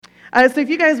So if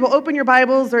you guys will open your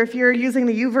Bibles, or if you're using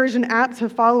the YouVersion app to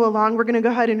follow along, we're going to go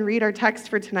ahead and read our text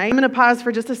for tonight. I'm going to pause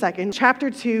for just a second. Chapter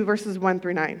 2, verses 1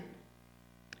 through 9.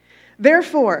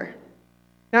 Therefore,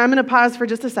 now I'm going to pause for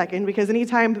just a second, because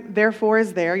anytime therefore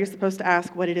is there, you're supposed to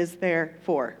ask what it is there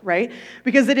for, right?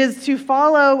 Because it is to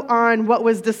follow on what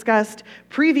was discussed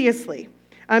previously,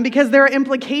 because there are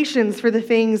implications for the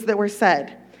things that were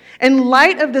said. In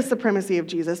light of the supremacy of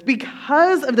Jesus,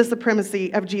 because of the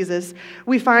supremacy of Jesus,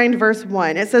 we find verse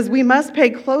 1. It says, "We must pay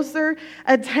closer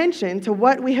attention to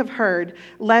what we have heard,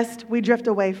 lest we drift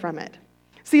away from it."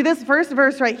 See, this first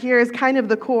verse right here is kind of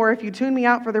the core. If you tune me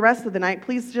out for the rest of the night,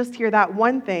 please just hear that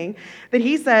one thing, that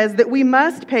he says that we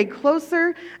must pay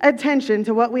closer attention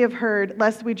to what we have heard,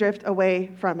 lest we drift away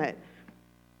from it.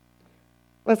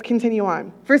 Let's continue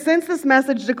on. "For since this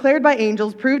message declared by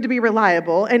angels proved to be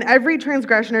reliable, and every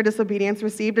transgression or disobedience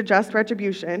received a just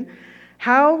retribution,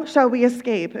 how shall we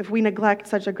escape if we neglect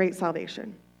such a great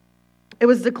salvation? It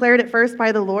was declared at first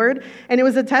by the Lord, and it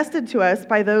was attested to us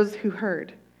by those who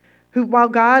heard, who, while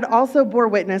God also bore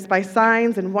witness by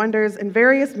signs and wonders and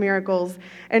various miracles,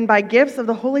 and by gifts of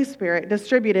the Holy Spirit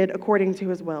distributed according to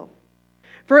his will.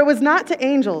 For it was not to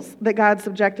angels that God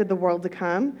subjected the world to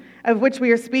come, of which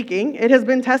we are speaking. It has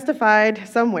been testified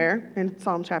somewhere in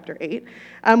Psalm chapter 8.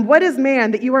 What is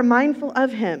man that you are mindful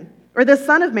of him, or the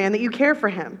Son of Man that you care for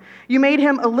him? You made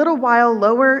him a little while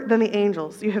lower than the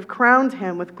angels. You have crowned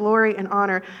him with glory and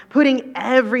honor, putting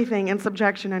everything in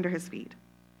subjection under his feet.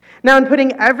 Now, in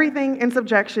putting everything in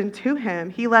subjection to him,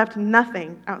 he left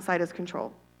nothing outside his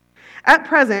control. At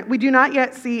present, we do not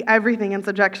yet see everything in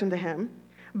subjection to him,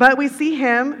 but we see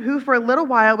him who for a little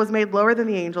while was made lower than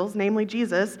the angels, namely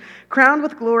Jesus, crowned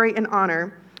with glory and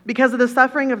honor because of the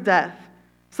suffering of death,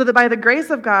 so that by the grace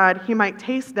of God he might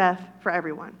taste death for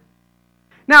everyone."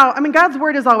 Now, God's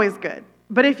word is always good,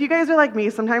 but if you guys are like me,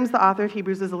 sometimes the author of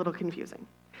Hebrews is a little confusing.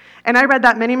 And I read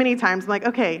that many, many times. I'm like,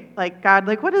 okay, God,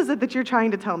 what is it that you're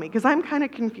trying to tell me? Because I'm kind of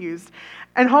confused.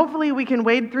 And hopefully we can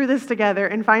wade through this together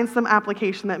and find some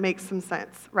application that makes some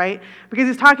sense, right? Because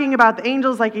he's talking about the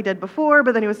angels like he did before,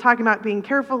 but then he was talking about being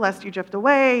careful lest you drift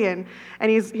away, and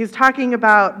he's talking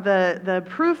about the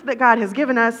proof that God has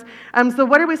given us. So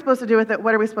what are we supposed to do with it?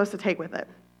 What are we supposed to take with it?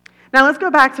 Now let's go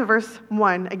back to verse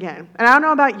 1 again. And I don't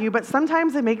know about you, but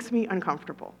sometimes it makes me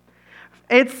uncomfortable.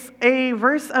 It's a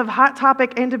verse of hot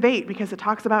topic and debate because it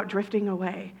talks about drifting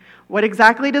away. What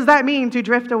exactly does that mean, to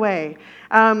drift away?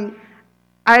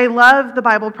 I love the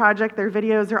Bible Project. Their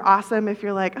videos are awesome. If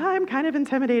you're like, I'm kind of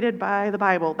intimidated by the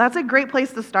Bible, that's a great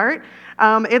place to start.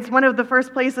 It's one of the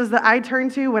first places that I turn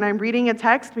to when I'm reading a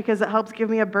text because it helps give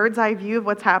me a bird's eye view of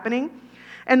what's happening.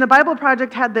 And the Bible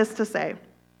Project had this to say: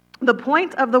 "The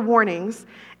point of the warnings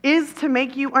is to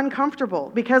make you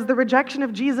uncomfortable because the rejection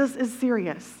of Jesus is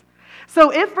serious." So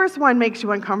if verse 1 makes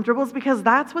you uncomfortable, it's because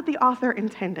that's what the author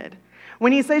intended.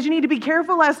 When he says you need to be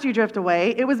careful lest you drift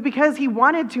away, it was because he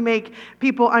wanted to make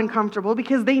people uncomfortable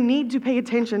because they need to pay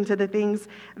attention to the things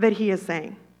that he is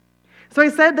saying. So I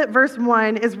said that verse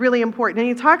 1 is really important, and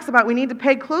he talks about we need to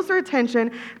pay closer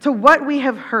attention to what we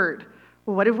have heard.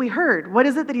 Well, what have we heard? What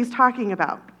is it that he's talking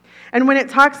about? And when it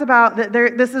talks about that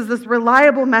this is this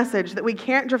reliable message that we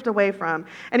can't drift away from,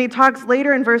 and he talks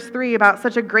later in verse 3 about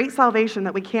such a great salvation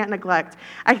that we can't neglect,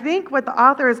 I think what the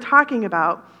author is talking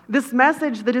about, this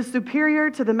message that is superior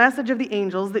to the message of the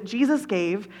angels that Jesus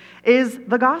gave, is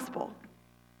the gospel.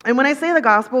 And when I say the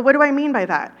gospel, what do I mean by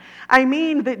that? I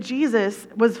mean that Jesus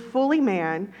was fully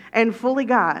man and fully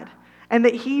God, and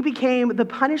that he became the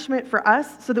punishment for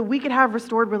us so that we could have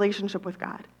restored relationship with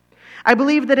God. I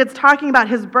believe that it's talking about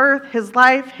his birth, his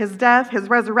life, his death, his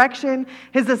resurrection,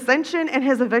 his ascension, and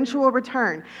his eventual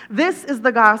return. This is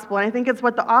the gospel, and I think it's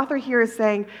what the author here is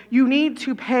saying. You need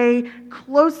to pay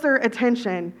closer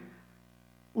attention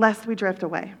lest we drift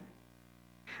away.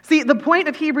 See, the point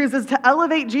of Hebrews is to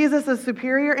elevate Jesus as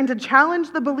superior and to challenge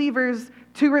the believers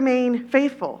to remain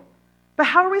faithful. But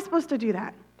how are we supposed to do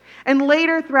that? And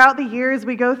later throughout the years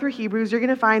we go through Hebrews, you're going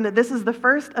to find that this is the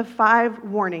first of 5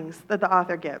 warnings that the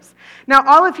author gives. Now,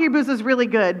 all of Hebrews is really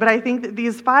good, but I think that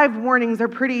these 5 warnings are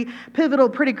pretty pivotal,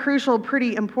 pretty crucial,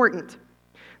 pretty important.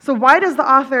 So why does the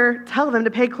author tell them to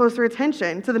pay closer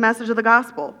attention to the message of the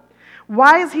gospel?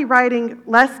 Why is he writing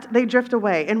lest they drift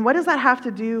away? And what does that have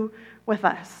to do with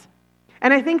us?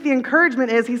 And I think the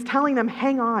encouragement is he's telling them,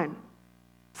 hang on.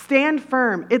 Stand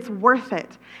firm. It's worth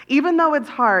it. Even though it's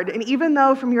hard, and even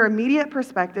though from your immediate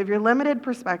perspective, your limited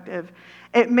perspective,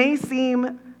 it may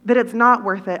seem that it's not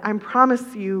worth it, I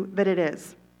promise you that it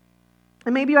is.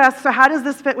 And maybe you ask, so how does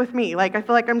this fit with me? I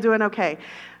feel like I'm doing okay.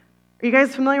 Are you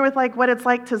guys familiar with like what it's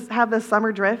like to have this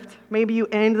summer drift? Maybe you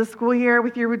end the school year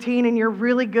with your routine and you're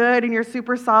really good and you're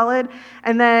super solid,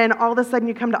 and then all of a sudden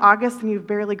you come to August and you've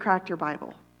barely cracked your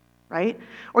Bible, right?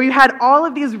 Or you had all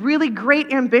of these really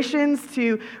great ambitions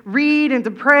to read and to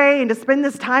pray and to spend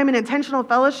this time in intentional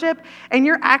fellowship, and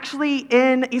you're actually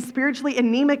in a spiritually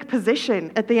anemic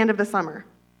position at the end of the summer.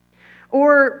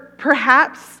 Or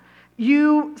perhaps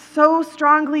you so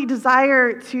strongly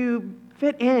desire to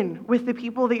fit in with the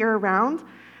people that you're around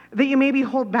that you maybe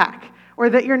hold back, or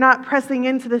that you're not pressing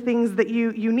into the things that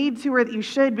you need to or that you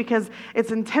should because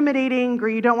it's intimidating, or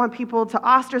you don't want people to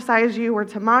ostracize you or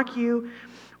to mock you.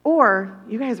 Or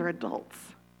you guys are adults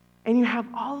and you have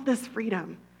all of this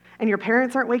freedom, and your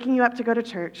parents aren't waking you up to go to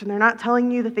church, and they're not telling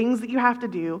you the things that you have to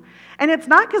do. And it's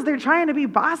not because they're trying to be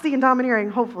bossy and domineering,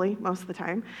 hopefully, most of the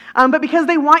time, but because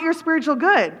they want your spiritual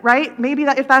good, right? Maybe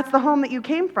that if that's the home that you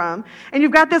came from, and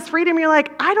you've got this freedom, you're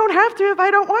like, I don't have to if I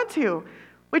don't want to,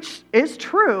 which is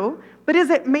true, but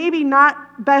is it maybe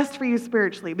not best for you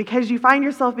spiritually because you find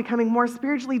yourself becoming more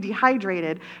spiritually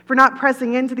dehydrated for not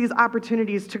pressing into these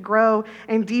opportunities to grow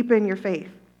and deepen your faith?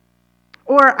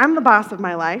 Or I'm the boss of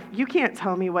my life. You can't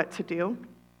tell me what to do.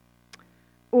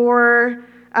 Or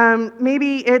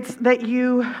maybe it's that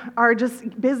you are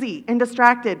just busy and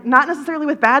distracted, not necessarily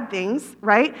with bad things,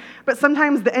 right? But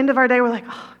sometimes the end of our day, we're like,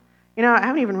 oh, I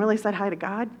haven't even really said hi to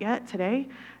God yet today,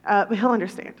 but he'll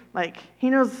understand. Like, he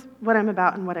knows what I'm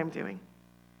about and what I'm doing.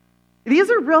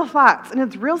 These are real thoughts, and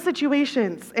it's real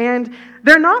situations, and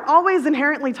they're not always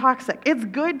inherently toxic. It's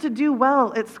good to do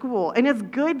well at school, and it's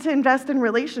good to invest in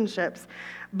relationships,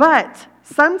 but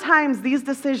sometimes these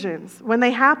decisions, when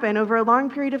they happen over a long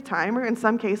period of time, or in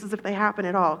some cases if they happen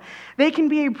at all, they can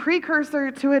be a precursor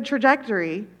to a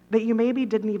trajectory that you maybe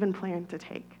didn't even plan to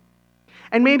take.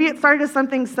 And maybe it started as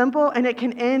something simple, and it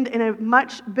can end in a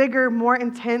much bigger, more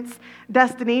intense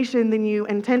destination than you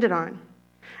intended on.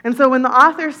 And so when the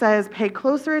author says, pay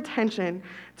closer attention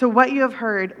to what you have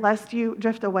heard, lest you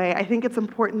drift away, I think it's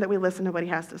important that we listen to what he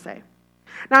has to say.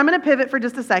 Now, I'm going to pivot for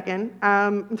just a second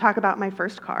and talk about my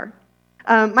first car.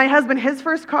 My husband, his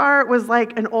first car was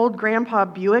like an old grandpa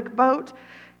Buick boat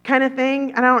kind of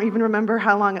thing, and I don't even remember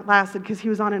how long it lasted because he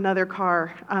was on another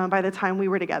car by the time we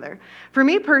were together. For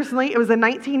me personally, it was a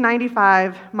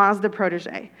 1995 Mazda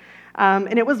Protege.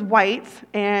 And it was white,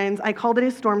 and I called it a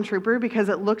Stormtrooper because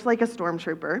it looked like a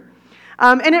Stormtrooper.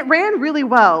 And it ran really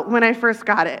well when I first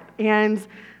got it.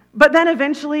 But then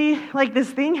eventually, like, this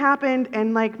thing happened,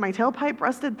 and like my tailpipe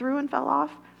rusted through and fell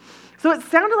off. So it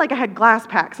sounded like I had glass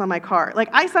packs on my car. Like,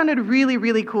 I sounded really,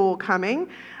 really cool coming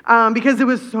because it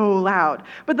was so loud.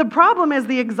 But the problem is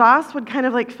the exhaust would kind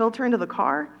of like filter into the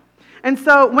car. And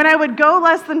so when I would go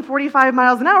less than 45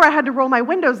 miles an hour, I had to roll my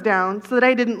windows down so that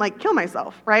I didn't like kill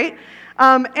myself, right?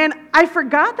 And I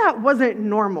forgot that wasn't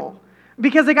normal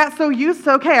because I got so used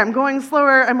to, okay, I'm going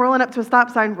slower, I'm rolling up to a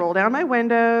stop sign, roll down my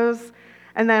windows,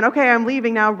 and then, okay, I'm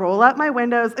leaving now, roll up my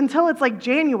windows until it's like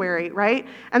January, right?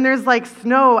 And there's like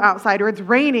snow outside or it's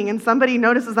raining and somebody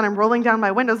notices that I'm rolling down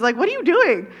my windows. Like, what are you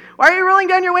doing? Why are you rolling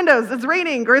down your windows? It's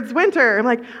raining or it's winter. I'm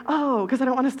like, oh, because I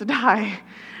don't want us to die.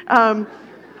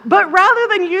 But rather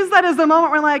than use that as a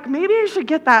moment where like, maybe I should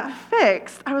get that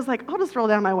fixed, I was like, I'll just roll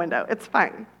down my window. It's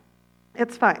fine.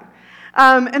 It's fine.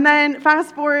 And then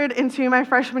fast forward into my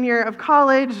freshman year of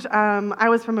college. I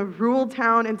was from a rural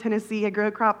town in Tennessee. I grew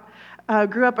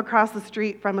up across the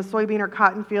street from a soybean or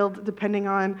cotton field, depending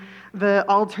on the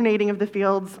alternating of the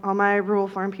fields. All my rural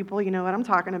farm people, you know what I'm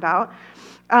talking about.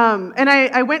 And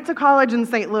I went to college in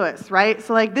St. Louis, right?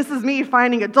 So like this is me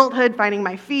finding adulthood, finding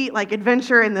my feet, like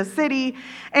adventure in the city.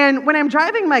 And when I'm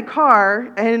driving my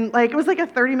car, and like it was like a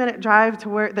 30-minute drive to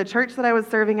where the church that I was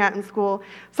serving at in school,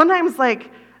 sometimes like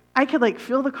I could like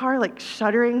feel the car like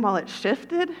shuddering while it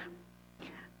shifted.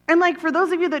 And like for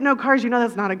those of you that know cars, you know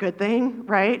that's not a good thing,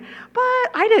 right? But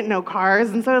I didn't know cars,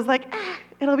 and so I was like,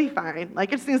 it'll be fine.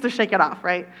 Like it just needs to shake it off,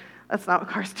 right? That's not what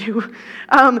cars do.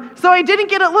 So I didn't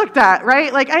get it looked at,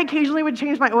 right? Like I occasionally would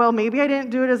change my oil. Maybe I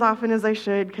didn't do it as often as I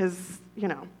should because, you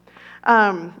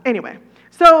know. Anyway,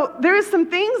 so there's some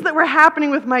things that were happening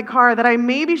with my car that I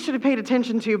maybe should have paid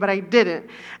attention to, but I didn't.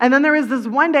 And then there was this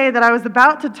one day that I was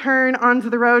about to turn onto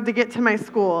the road to get to my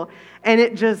school, and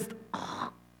it just,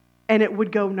 and it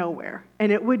would go nowhere,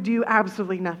 and it would do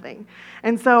absolutely nothing.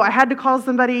 And so I had to call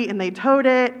somebody, and they towed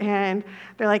it, and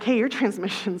they're like, hey, your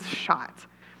transmission's shot.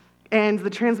 And the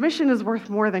transmission is worth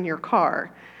more than your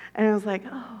car. And I was like,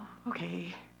 oh,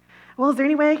 okay. Well, is there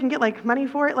any way I can get like money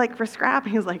for it, like for scrap?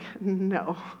 And he was like,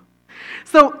 no.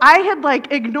 So I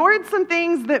had ignored some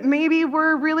things that maybe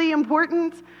were really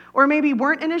important or maybe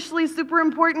weren't initially super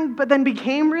important, but then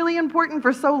became really important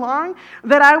for so long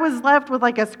that I was left with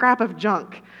a scrap of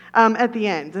junk at the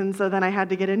end. And so then I had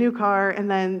to get a new car,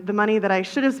 and then the money that I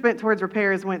should have spent towards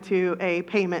repairs went to a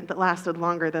payment that lasted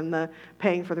longer than the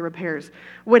paying for the repairs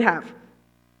would have.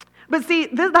 But see,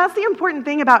 that's the important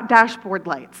thing about dashboard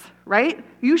lights, right?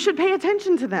 You should pay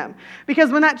attention to them, because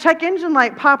when that check engine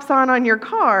light pops on your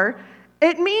car,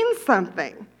 it means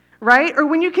something, right? Or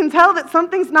when you can tell that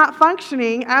something's not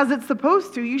functioning as it's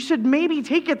supposed to, you should maybe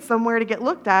take it somewhere to get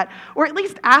looked at, or at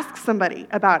least ask somebody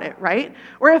about it, right?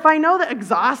 Or if I know that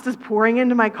exhaust is pouring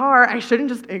into my car, I shouldn't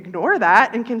just ignore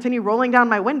that and continue rolling down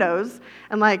my windows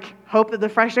and hope that the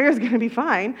fresh air is going to be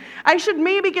fine. I should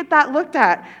maybe get that looked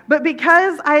at. But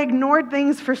because I ignored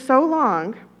things for so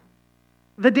long,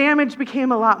 the damage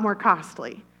became a lot more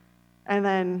costly. And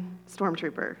then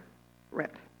Stormtrooper,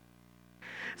 rip.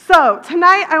 So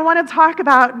tonight I want to talk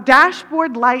about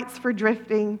dashboard lights for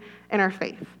drifting in our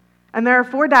faith. And there are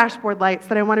 4 dashboard lights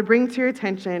that I want to bring to your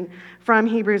attention from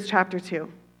Hebrews chapter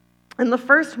 2. And the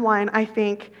first one, I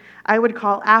think, I would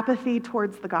call apathy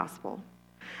towards the gospel.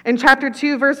 In chapter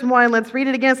 2, verse 1, let's read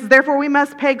it again. It says, "Therefore we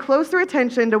must pay closer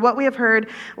attention to what we have heard,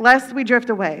 lest we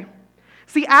drift away."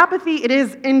 See, apathy, it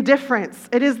is indifference.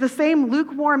 It is the same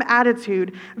lukewarm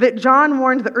attitude that John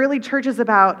warned the early churches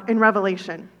about in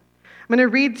Revelation. I'm going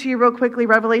to read to you real quickly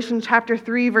Revelation chapter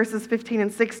 3, verses 15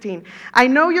 and 16. "I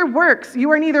know your works.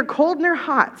 You are neither cold nor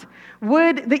hot.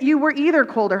 Would that you were either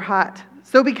cold or hot.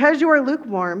 So because you are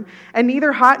lukewarm and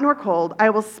neither hot nor cold, I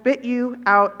will spit you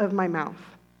out of my mouth."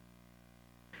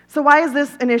 So why is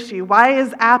this an issue? Why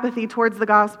is apathy towards the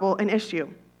gospel an issue?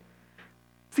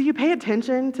 So you pay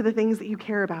attention to the things that you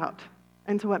care about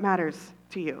and to what matters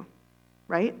to you,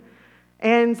 right?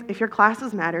 And if your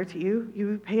classes matter to you,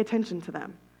 you pay attention to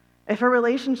them. If a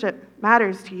relationship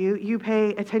matters to you, you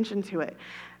pay attention to it.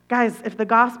 Guys, if the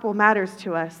gospel matters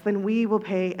to us, then we will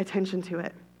pay attention to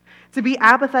it. To be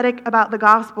apathetic about the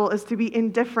gospel is to be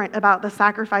indifferent about the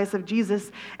sacrifice of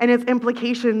Jesus and its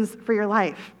implications for your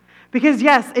life. Because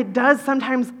yes, it does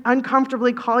sometimes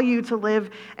uncomfortably call you to live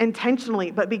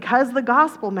intentionally, but because the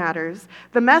gospel matters,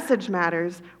 the message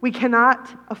matters, we cannot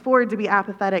afford to be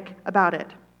apathetic about it.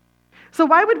 So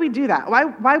why would we do that?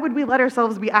 Why would we let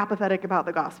ourselves be apathetic about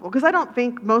the gospel? Because I don't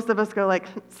think most of us go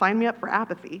sign me up for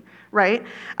apathy, right?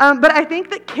 But I think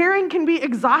that caring can be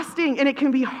exhausting, and it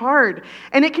can be hard,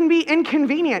 and it can be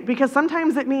inconvenient, because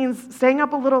sometimes it means staying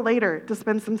up a little later to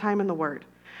spend some time in the Word,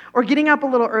 or getting up a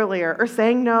little earlier, or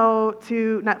saying no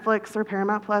to Netflix or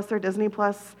Paramount Plus or Disney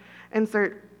Plus,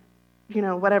 insert,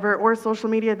 whatever, or social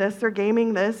media this, or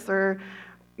gaming this, or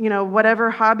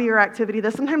whatever hobby or activity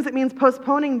this. Sometimes it means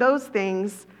postponing those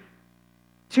things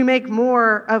to make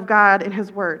more of God and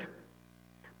His Word.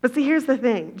 But see, here's the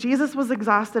thing. Jesus was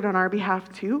exhausted on our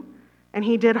behalf too, and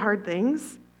He did hard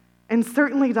things, and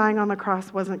certainly dying on the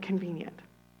cross wasn't convenient.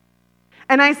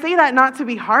 And I say that not to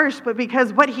be harsh, but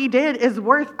because what He did is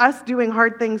worth us doing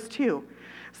hard things too.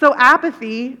 So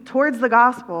apathy towards the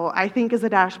gospel, I think, is a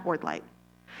dashboard light.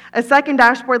 A second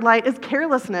dashboard light is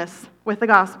carelessness with the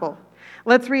gospel.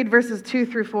 Let's read verses 2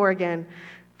 through 4 again.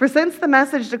 "For since the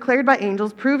message declared by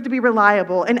angels proved to be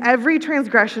reliable, and every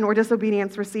transgression or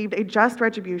disobedience received a just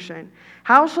retribution,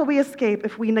 how shall we escape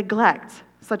if we neglect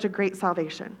such a great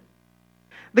salvation?"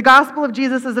 The gospel of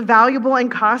Jesus is a valuable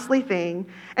and costly thing,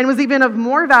 and was even of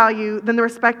more value than the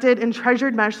respected and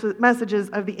treasured messages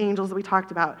of the angels that we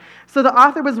talked about. So the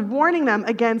author was warning them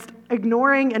against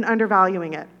ignoring and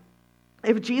undervaluing it.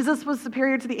 If Jesus was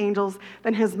superior to the angels,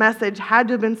 then His message had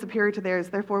to have been superior to theirs.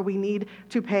 Therefore, we need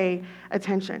to pay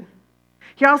attention.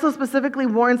 He also specifically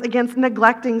warns against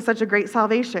neglecting such a great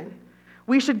salvation.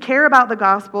 We should care about the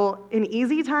gospel in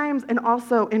easy times and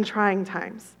also in trying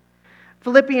times.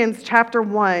 Philippians chapter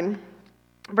 1,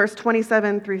 verse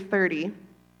 27 through 30,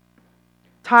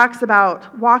 talks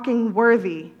about walking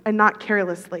worthy and not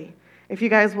carelessly. If you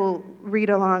guys will read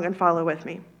along and follow with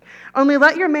me. "Only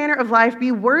let your manner of life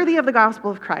be worthy of the gospel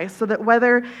of Christ, so that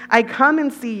whether I come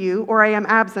and see you or I am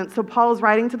absent," so Paul's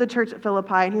writing to the church at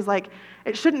Philippi, and he's like,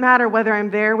 it shouldn't matter whether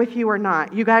I'm there with you or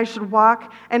not. You guys should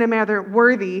walk in a manner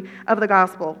worthy of the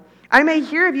gospel. "I may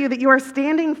hear of you that you are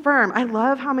standing firm." I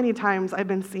love how many times I've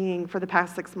been seeing for the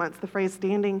past 6 months the phrase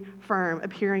 "standing firm"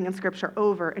 appearing in Scripture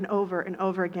over and over and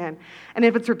over again. And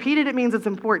if it's repeated, it means it's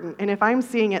important. And if I'm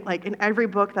seeing it in every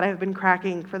book that I've been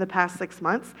cracking for the past 6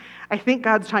 months, I think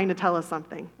God's trying to tell us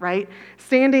something, right?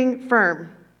 Standing firm.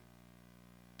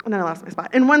 And then I lost my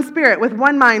spot. In one spirit, with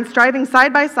one mind, striving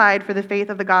side by side for the faith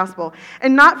of the gospel,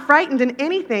 and not frightened in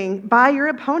anything by your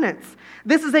opponents.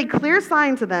 This is a clear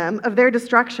sign to them of their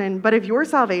destruction, but of your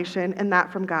salvation, and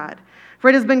that from God. For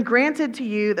it has been granted to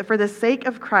you that for the sake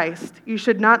of Christ, you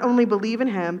should not only believe in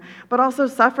him, but also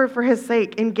suffer for his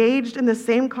sake, engaged in the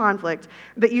same conflict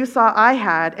that you saw I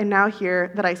had, and now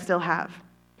hear that I still have.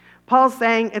 Paul's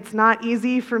saying it's not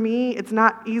easy for me, it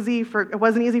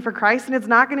wasn't easy for Christ, and it's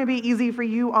not going to be easy for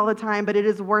you all the time, but it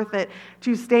is worth it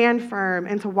to stand firm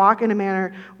and to walk in a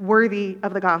manner worthy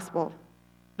of the gospel.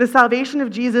 The salvation of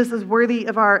Jesus is worthy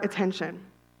of our attention.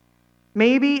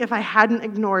 Maybe if I hadn't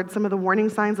ignored some of the warning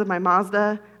signs of my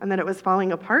Mazda and that it was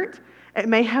falling apart, it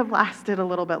may have lasted a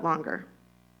little bit longer.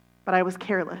 But I was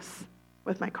careless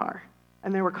with my car,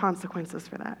 and there were consequences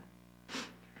for that.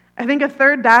 I think a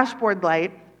third dashboard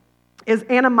light is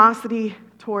animosity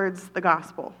towards the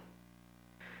gospel.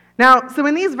 Now, so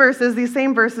in these verses, these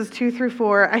same verses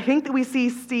 2-4, I think that we see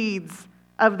seeds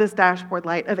of this dashboard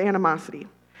light of animosity.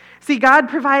 See, God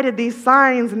provided these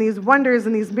signs and these wonders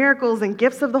and these miracles and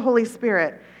gifts of the Holy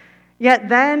Spirit. Yet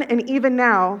then and even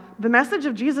now, the message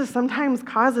of Jesus sometimes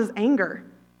causes anger.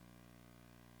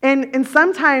 And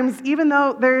sometimes, even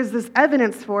though there's this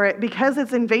evidence for it, because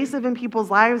it's invasive in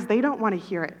people's lives, they don't want to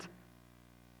hear it.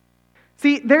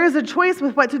 See, there is a choice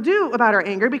with what to do about our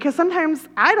anger, because sometimes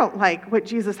I don't like what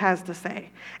Jesus has to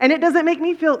say. And it doesn't make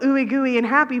me feel ooey gooey and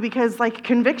happy, because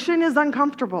conviction is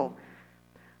uncomfortable.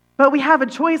 But we have a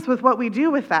choice with what we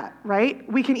do with that,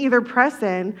 right? We can either press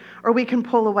in or we can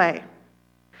pull away.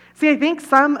 See, I think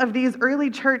some of these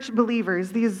early church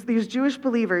believers, these Jewish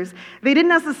believers, they didn't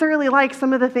necessarily like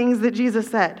some of the things that Jesus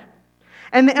said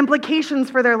and the implications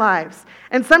for their lives.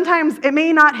 And sometimes it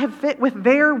may not have fit with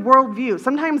their worldview.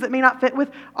 Sometimes it may not fit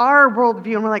with our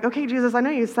worldview. And we're like, okay, Jesus, I know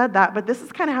you said that, but this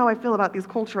is kind of how I feel about these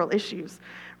cultural issues,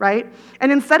 right?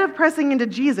 And instead of pressing into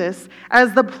Jesus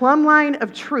as the plumb line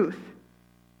of truth,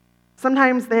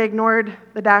 sometimes they ignored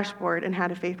the dashboard and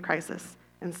had a faith crisis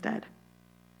instead.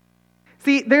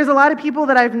 See, there's a lot of people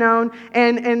that I've known,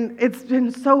 and it's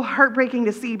been so heartbreaking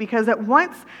to see, because at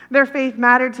once their faith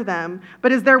mattered to them,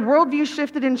 but as their worldview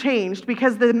shifted and changed,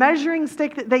 because the measuring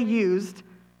stick that they used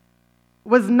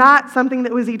was not something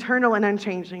that was eternal and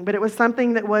unchanging, but it was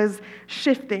something that was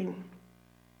shifting,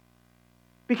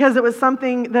 because it was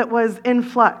something that was in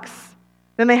flux,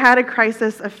 then they had a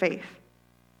crisis of faith.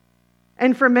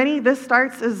 And for many, this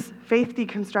starts as faith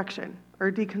deconstruction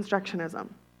or deconstructionism.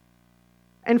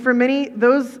 And for many,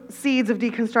 those seeds of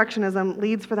deconstructionism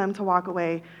leads for them to walk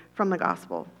away from the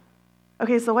gospel.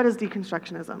 Okay, so what is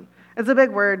deconstructionism? It's a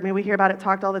big word. Maybe we hear about it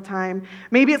talked all the time.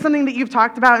 Maybe it's something that you've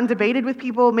talked about and debated with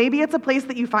people. Maybe it's a place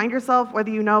that you find yourself,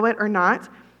 whether you know it or not.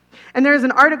 And there's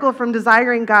an article from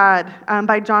Desiring God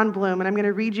by John Bloom, and I'm going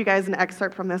to read you guys an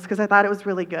excerpt from this because I thought it was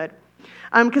really good.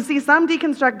 Because see, some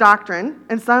deconstruct doctrine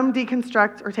and some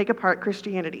deconstruct or take apart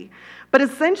Christianity. But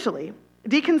essentially,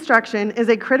 deconstruction is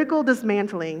a critical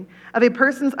dismantling of a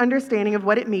person's understanding of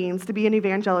what it means to be an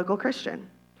evangelical Christian.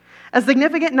 A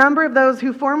significant number of those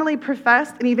who formerly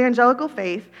professed an evangelical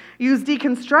faith use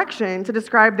deconstruction to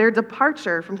describe their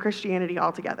departure from Christianity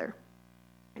altogether.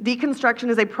 Deconstruction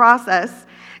is a process.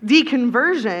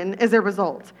 Deconversion is a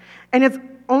result. And it's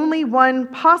only one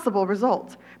possible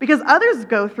result, because others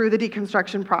go through the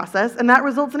deconstruction process, and that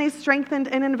results in a strengthened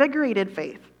and invigorated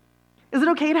faith. Is it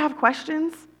okay to have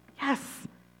questions? Yes.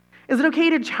 Is it okay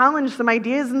to challenge some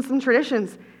ideas and some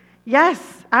traditions?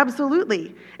 Yes,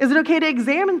 absolutely. Is it okay to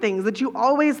examine things that you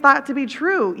always thought to be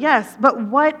true? Yes, but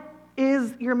what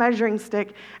is your measuring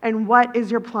stick and what is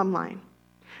your plumb line?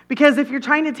 Because if you're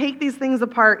trying to take these things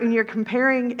apart and you're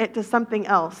comparing it to something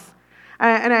else,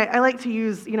 and I like to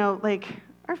use,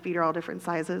 our feet are all different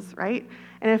sizes, right?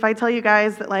 And if I tell you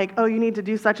guys that you need to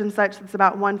do such and such that's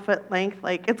about 1 foot length,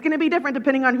 it's going to be different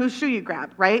depending on whose shoe you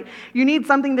grab, right? You need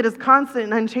something that is constant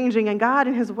and unchanging, and God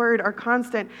and His Word are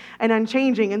constant and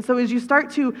unchanging. And so as you start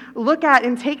to look at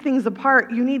and take things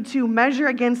apart, you need to measure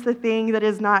against the thing that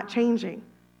is not changing.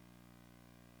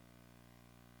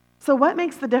 So what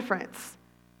makes the difference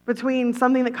between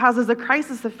something that causes a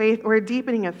crisis of faith or a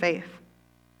deepening of faith?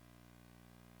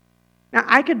 Now,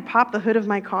 I could pop the hood of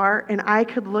my car and I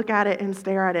could look at it and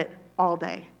stare at it all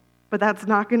day, but that's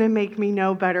not going to make me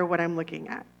know better what I'm looking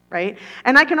at, right?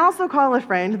 And I can also call a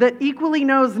friend that equally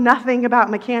knows nothing about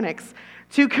mechanics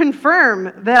to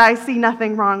confirm that I see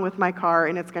nothing wrong with my car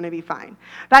and it's going to be fine.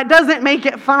 That doesn't make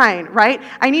it fine, right?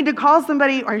 I need to call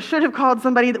somebody, or I should have called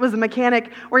somebody that was a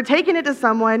mechanic, or taken it to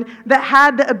someone that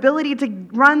had the ability to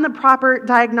run the proper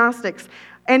diagnostics.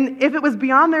 And if it was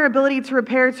beyond their ability to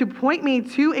repair, to point me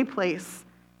to a place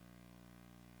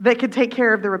that could take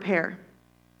care of the repair.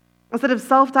 instead of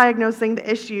self-diagnosing the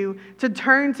issue, to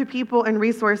turn to people and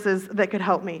resources that could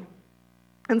help me.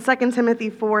 In 2 Timothy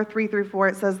 4:3-4,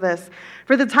 it says this,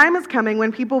 "For the time is coming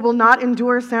when people will not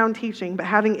endure sound teaching, but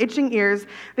having itching ears,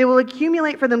 they will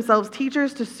accumulate for themselves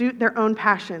teachers to suit their own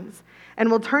passions,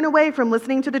 and will turn away from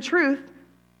listening to the truth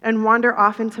and wander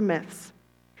off into myths.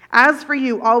 As for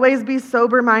you, always be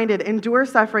sober-minded, endure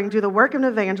suffering, do the work of an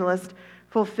evangelist,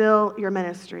 fulfill your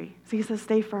ministry." So he says,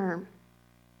 stay firm.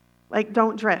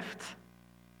 Don't drift.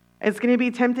 It's going to be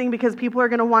tempting because people are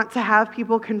going to want to have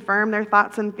people confirm their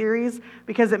thoughts and theories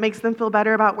because it makes them feel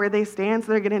better about where they stand.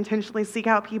 So they're going to intentionally seek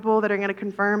out people that are going to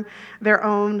confirm their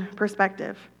own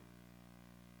perspective.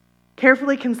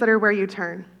 Carefully consider where you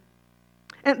turn.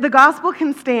 And the gospel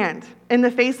can stand in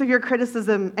the face of your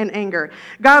criticism and anger.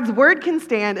 God's word can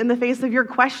stand in the face of your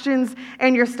questions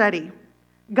and your study.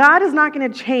 God is not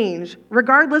going to change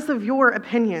regardless of your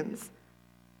opinions.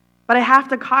 But I have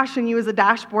to caution you as a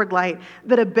dashboard light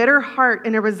that a bitter heart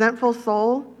and a resentful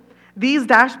soul, these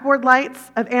dashboard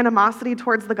lights of animosity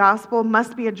towards the gospel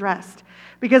must be addressed,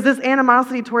 because this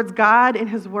animosity towards God and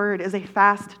his word is a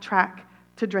fast track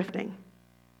to drifting.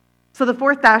 So the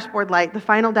fourth dashboard light, the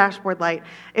final dashboard light,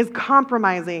 is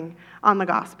compromising on the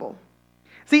gospel.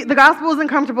 See, the gospel was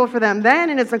uncomfortable for them then,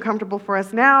 and it's uncomfortable for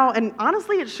us now, and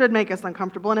honestly, it should make us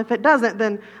uncomfortable, and if it doesn't,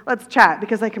 then let's chat,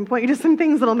 because I can point you to some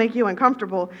things that'll make you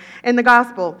uncomfortable in the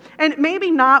gospel. And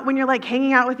maybe not when you're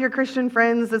hanging out with your Christian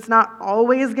friends, it's not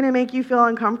always going to make you feel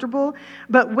uncomfortable,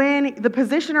 but when the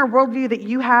position or worldview that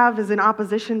you have is in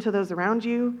opposition to those around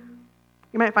you,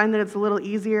 you might find that it's a little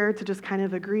easier to just kind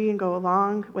of agree and go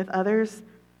along with others.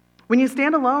 When you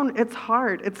stand alone, it's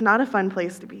hard. It's not a fun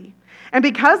place to be. And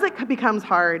because it becomes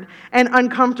hard and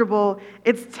uncomfortable,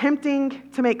 it's tempting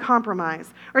to make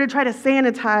compromise or to try to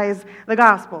sanitize the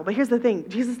gospel. But here's the thing,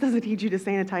 Jesus doesn't need you to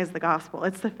sanitize the gospel.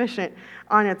 It's sufficient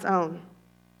on its own.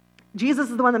 Jesus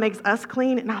is the one that makes us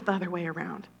clean, not the other way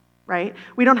around, right?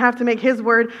 We don't have to make his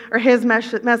word or his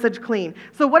message clean.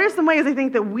 So what are some ways I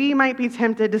think that we might be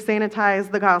tempted to sanitize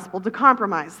the gospel, to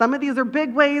compromise? Some of these are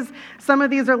big ways, some of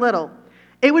these are little.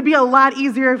 It would be a lot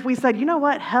easier if we said, you know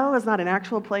what, hell is not an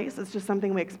actual place, it's just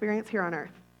something we experience here on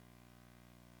earth.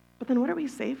 But then what are we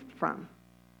saved from?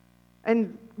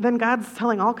 And then God's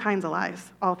telling all kinds of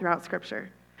lies all throughout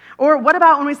Scripture. Or what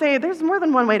about when we say there's more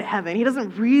than one way to heaven? He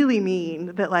doesn't really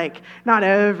mean that not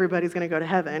everybody's going to go to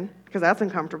heaven, because that's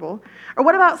uncomfortable. Or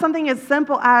what about something as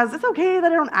simple as it's okay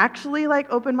that I don't actually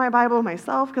open my Bible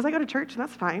myself, because I go to church and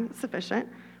that's fine, it's sufficient.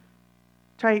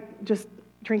 Try just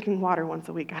drinking water once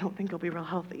a week. I don't think it'll be real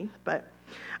healthy.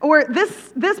 Or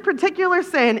this particular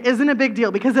sin isn't a big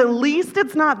deal because at least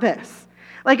it's not this.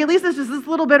 At least it's just this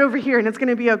little bit over here and it's going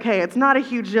to be okay. It's not a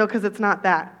huge deal because it's not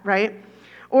that, right?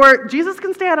 Or Jesus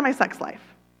can stay out of my sex life.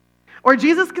 Or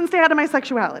Jesus can stay out of my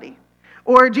sexuality.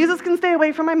 Or Jesus can stay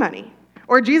away from my money.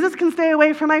 Or Jesus can stay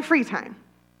away from my free time,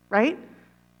 right?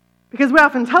 Because we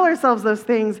often tell ourselves those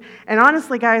things, and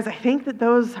honestly, guys, I think that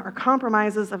those are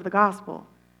compromises of the gospel.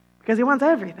 Because he wants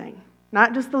everything,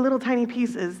 not just the little tiny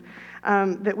pieces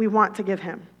that we want to give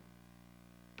him.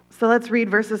 So let's read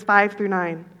verses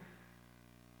 5-9.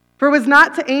 "For it was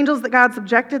not to angels that God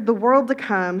subjected the world to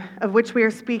come, of which we are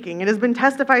speaking. It has been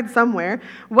testified somewhere,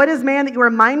 what is man that you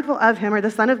are mindful of him, or the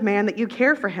son of man that you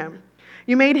care for him?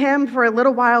 You made him for a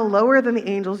little while lower than the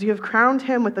angels. You have crowned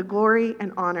him with the glory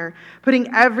and honor,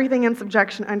 putting everything in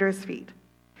subjection under his feet.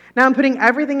 Now in putting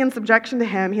everything in subjection to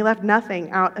him, he left nothing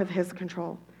out of his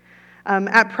control.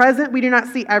 At present, we do not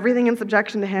see everything in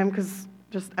subjection to him, because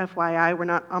just FYI, we're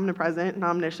not omnipresent and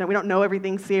omniscient. We don't know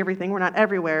everything, see everything. We're not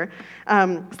everywhere.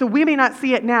 So we may not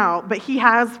see it now, but he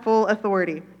has full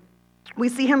authority. We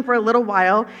see him for a little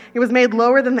while. He was made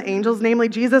lower than the angels, namely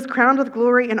Jesus, crowned with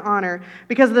glory and honor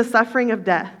because of the suffering of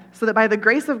death, so that by the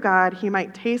grace of God, he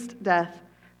might taste death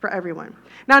for everyone."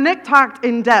 Now, Nick talked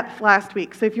in depth last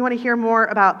week, so if you want to hear more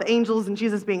about the angels and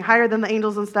Jesus being higher than the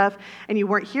angels and stuff, and you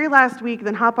weren't here last week,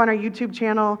 then hop on our YouTube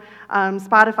channel,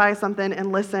 Spotify, something,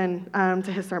 and listen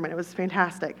to his sermon. It was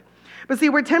fantastic. But see,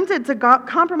 we're tempted to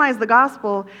compromise the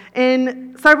gospel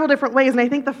in several different ways, and I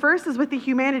think the first is with the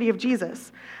humanity of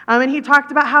Jesus. And he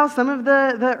talked about how some of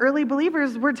the early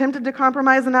believers were tempted to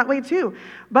compromise in that way too.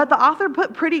 But the author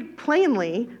put pretty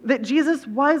plainly that Jesus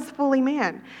was fully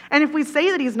man. And if we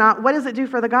say that he's not, what does it do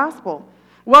for the gospel?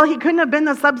 Well, he couldn't have been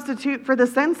the substitute for the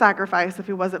sin sacrifice if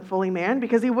he wasn't fully man,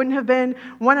 because he wouldn't have been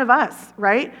one of us,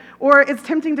 right? Or it's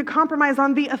tempting to compromise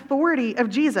on the authority of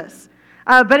Jesus.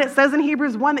 But it says in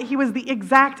Hebrews 1 that he was the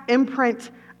exact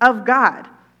imprint of God.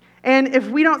 And if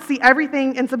we don't see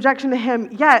everything in subjection to him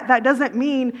yet, that doesn't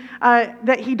mean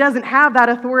that he doesn't have that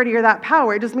authority or that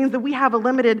power. It just means that we have a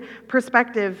limited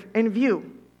perspective and view.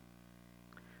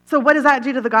 So what does that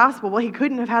do to the gospel? Well, he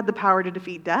couldn't have had the power to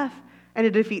defeat death and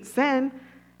to defeat sin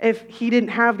if he didn't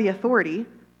have the authority.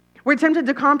 We're tempted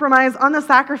to compromise on the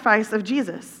sacrifice of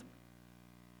Jesus.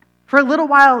 For a little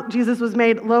while, Jesus was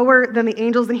made lower than the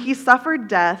angels, and he suffered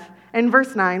death, in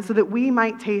verse 9, so that we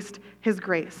might taste his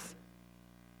grace.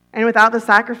 And without the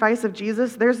sacrifice of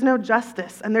Jesus, there's no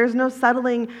justice, and there's no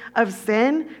settling of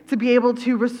sin to be able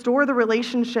to restore the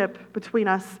relationship between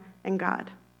us and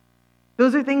God.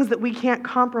 Those are things that we can't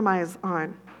compromise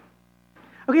on.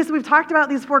 Okay, so we've talked about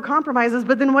these 4 compromises,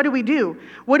 but then what do we do?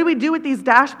 What do we do with these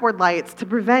dashboard lights to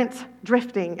prevent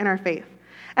drifting in our faith?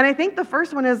 And I think the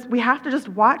first one is we have to just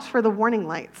watch for the warning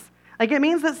lights. Like, it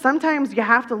means that sometimes you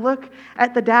have to look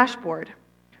at the dashboard.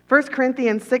 1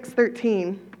 Corinthians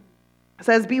 6:13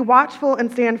 says, "Be watchful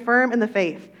and stand firm in the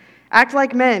faith. Act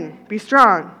like men. Be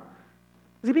strong."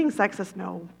 Is he being sexist?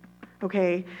 No.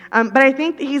 Okay. But I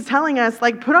think that he's telling us,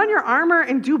 like, put on your armor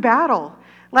and do battle.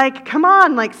 Like, come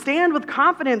on, like, stand with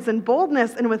confidence and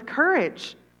boldness and with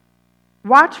courage.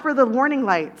 Watch for the warning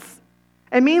lights.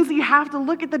 It means that you have to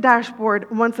look at the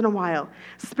dashboard once in a while.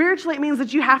 Spiritually, it means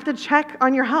that you have to check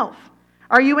on your health.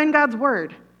 Are you in God's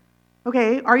word?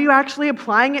 Okay, are you actually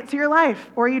applying it to your life?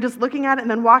 Or are you just looking at it and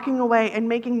then walking away and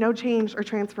making no change or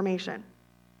transformation?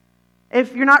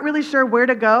 If you're not really sure where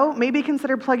to go, maybe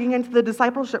consider plugging into the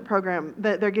discipleship program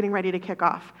that they're getting ready to kick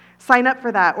off. Sign up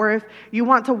for that. Or if you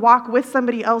want to walk with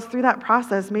somebody else through that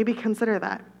process, maybe consider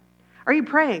that. Are you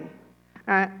praying?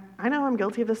 I know I'm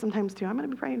guilty of this sometimes too. I'm going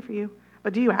to be praying for you.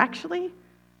 But do you actually?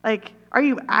 Like, are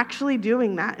you actually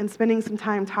doing that and spending some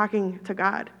time talking to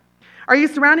God? Are you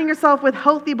surrounding yourself with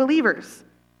healthy believers?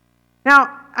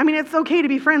 Now, I mean, it's okay to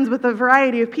be friends with a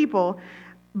variety of people,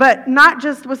 but not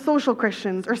just with social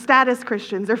Christians or status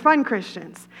Christians or fun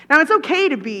Christians. Now, it's okay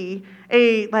to be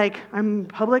I'm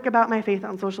public about my faith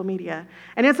on social media.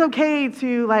 And it's okay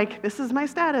to, this is my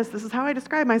status. This is how I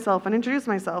describe myself and introduce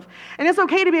myself. And it's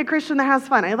okay to be a Christian that has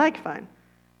fun. I like fun.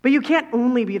 But you can't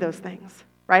only be those things,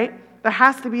 right? There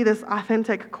has to be this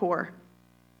authentic core.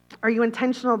 Are you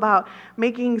intentional about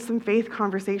making some faith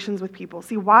conversations with people?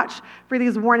 See, watch for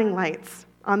these warning lights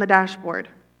on the dashboard.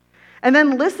 And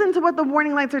then listen to what the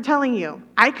warning lights are telling you.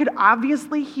 I could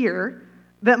obviously hear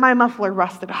that my muffler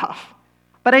rusted off,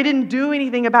 but I didn't do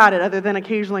anything about it other than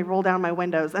occasionally roll down my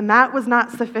windows, and that was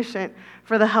not sufficient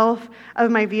for the health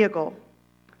of my vehicle.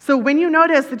 So when you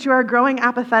notice that you are growing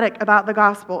apathetic about the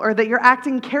gospel, or that you're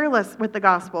acting careless with the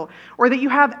gospel, or that you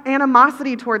have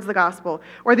animosity towards the gospel,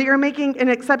 or that you're making and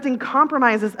accepting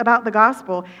compromises about the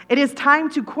gospel, it is time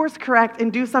to course correct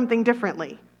and do something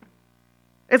differently.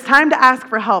 It's time to ask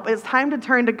for help. It's time to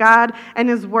turn to God and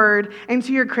his word and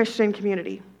to your Christian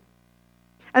community.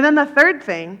 And then the third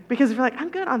thing, because if you're like, I'm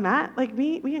good on that, like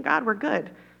me and God, we're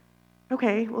good.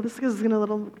 Okay, well, this is getting a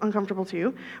little uncomfortable to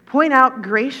you. Point out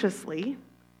graciously,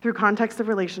 through context of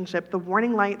relationship, the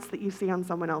warning lights that you see on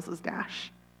someone else's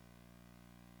dash.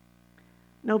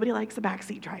 Nobody likes a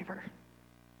backseat driver.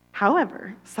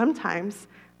 However, sometimes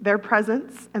their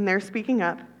presence and their speaking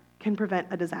up can prevent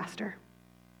a disaster.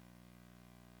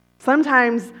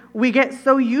 Sometimes we get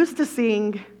so used to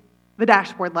seeing the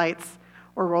dashboard lights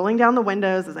or rolling down the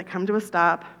windows as I come to a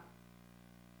stop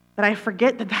that I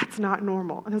forget that that's not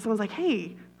normal. And then someone's like,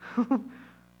 hey,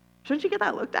 shouldn't you get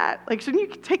that looked at? Like, shouldn't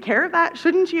you take care of that?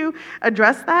 Shouldn't you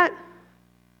address that?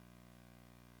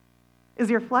 Is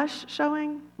your flesh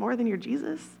showing more than your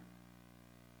Jesus?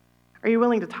 Are you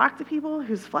willing to talk to people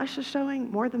whose flesh is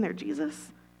showing more than their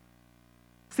Jesus?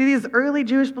 See, these early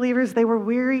Jewish believers, they were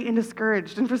weary and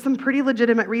discouraged, and for some pretty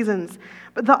legitimate reasons.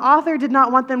 But the author did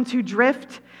not want them to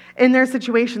drift in their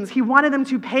situations. He wanted them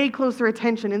to pay closer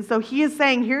attention. And so he is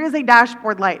saying, here is a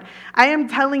dashboard light. I am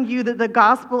telling you that the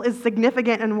gospel is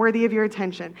significant and worthy of your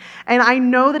attention. And I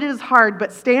know that it is hard,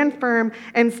 but stand firm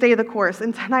and stay the course.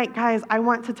 And tonight, guys, I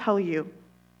want to tell you,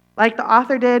 like the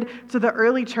author did to the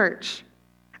early church,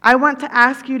 I want to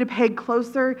ask you to pay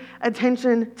closer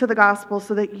attention to the gospel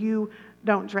so that you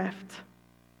don't drift.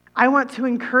 I want to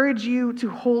encourage you to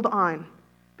hold on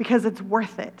because it's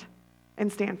worth it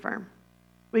and stand firm.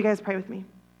 Will you guys pray with me?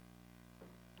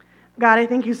 God, I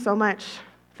thank you so much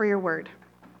for your word.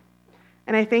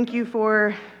 And I thank you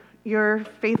for your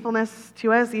faithfulness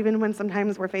to us even when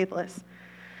sometimes we're faithless.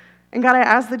 And God, I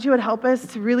ask that you would help us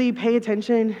to really pay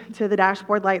attention to the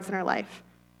dashboard lights in our life.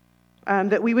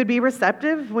 That we would be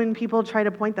receptive when people try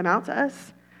to point them out to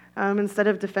us. Instead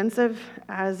of defensive,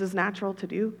 as is natural to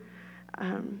do.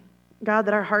 God,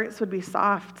 that our hearts would be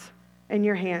soft in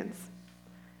your hands.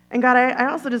 And God, I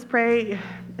also just pray,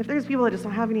 if there's people that just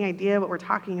don't have any idea what we're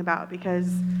talking about because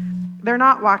they're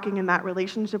not walking in that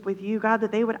relationship with you, God,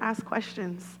 that they would ask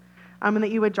questions and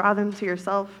that you would draw them to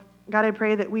yourself. God, I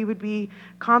pray that we would be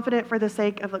confident for the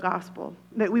sake of the gospel,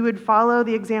 that we would follow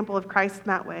the example of Christ in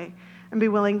that way and be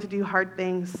willing to do hard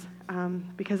things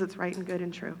because it's right and good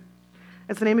and true.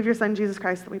 It's the name of your Son, Jesus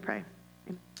Christ, that we pray.